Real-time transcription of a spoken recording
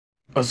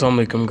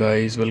Assalamualaikum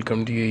guys,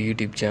 welcome to your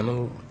YouTube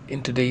channel.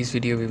 In today's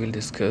video we will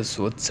discuss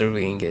what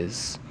surveying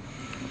is.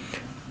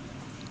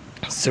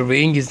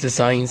 Surveying is the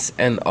science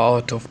and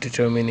art of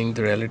determining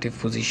the relative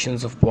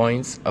positions of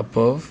points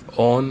above,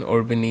 on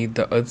or beneath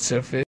the earth's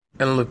surface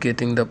and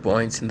locating the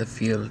points in the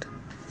field.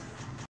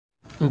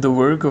 The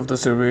work of the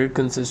surveyor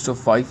consists of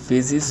 5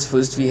 phases.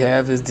 First we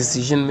have is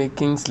decision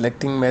making,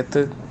 selecting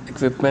method,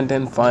 equipment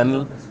and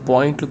final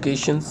point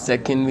locations.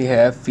 Second we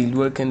have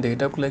fieldwork and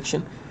data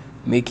collection,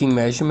 making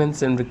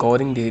measurements and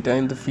recording data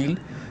in the field.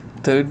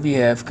 Third we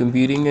have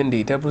computing and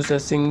data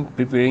processing,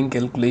 preparing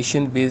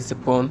calculation based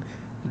upon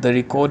the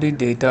recorded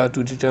data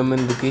to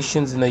determine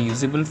locations in a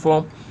usable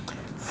form.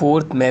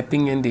 Fourth,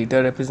 mapping and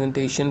data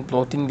representation,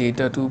 plotting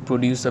data to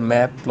produce a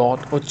map,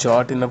 plot or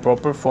chart in a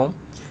proper form.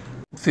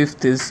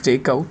 Fifth is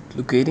stakeout,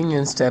 locating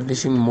and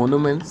establishing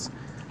monuments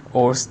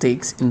or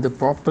stakes in the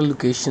proper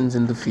locations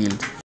in the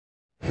field.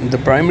 The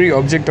primary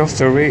object of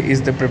survey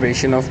is the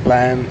preparation of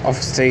plan of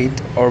state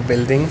or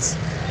buildings,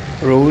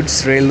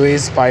 roads,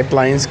 railways,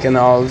 pipelines,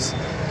 canals,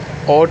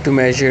 or to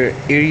measure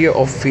area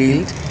of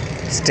field,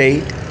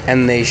 state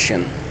and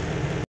nation.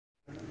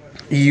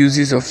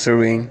 Uses of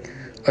surveying.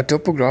 A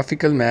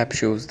topographical map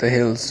shows the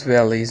hills,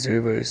 valleys,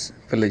 rivers,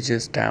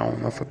 villages,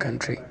 town of a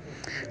country.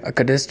 A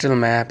cadastral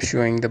map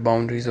showing the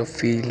boundaries of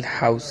field,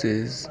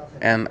 houses,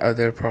 and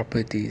other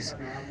properties.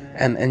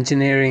 An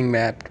engineering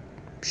map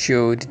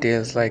shows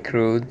details like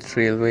roads,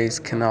 railways,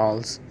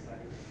 canals.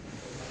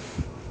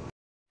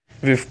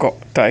 We've got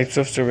types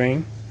of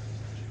surveying: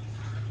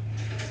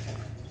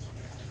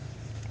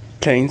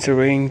 plain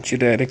surveying,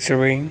 geodetic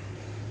surveying.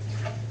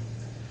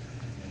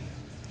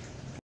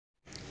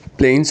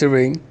 Plain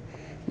surveying.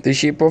 The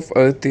shape of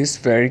earth is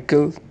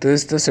spherical,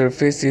 thus the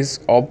surface is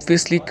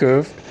obviously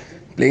curved.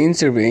 Plain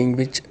surveying,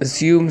 which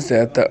assumes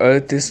that the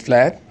earth is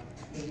flat,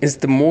 is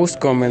the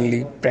most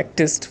commonly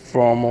practiced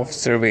form of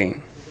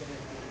surveying.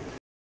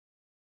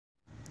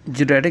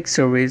 Geodetic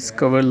surveys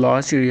cover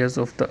large areas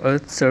of the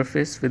earth's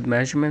surface with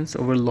measurements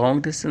over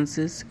long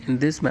distances. In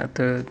this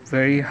method,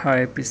 very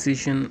high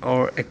precision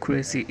or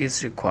accuracy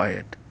is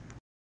required.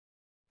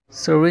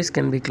 Surveys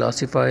can be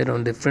classified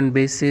on different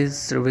bases: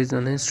 surveys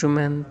on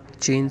instrument,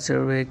 chain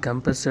survey,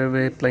 compass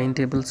survey, plane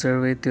table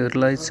survey,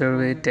 theodolite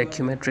survey,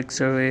 tachymetric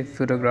survey,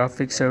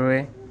 photographic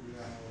survey.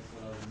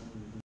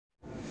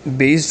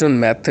 Based on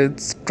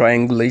methods: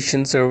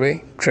 triangulation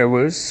survey,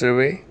 traverse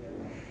survey.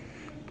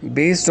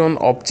 Based on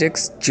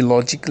objects: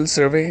 geological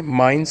survey,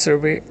 mine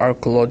survey,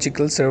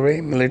 archaeological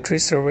survey, military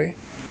survey.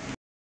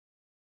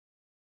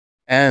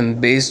 And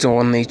based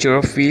on nature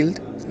of field: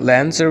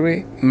 land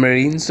survey,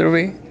 marine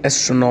survey,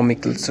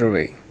 astronomical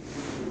survey.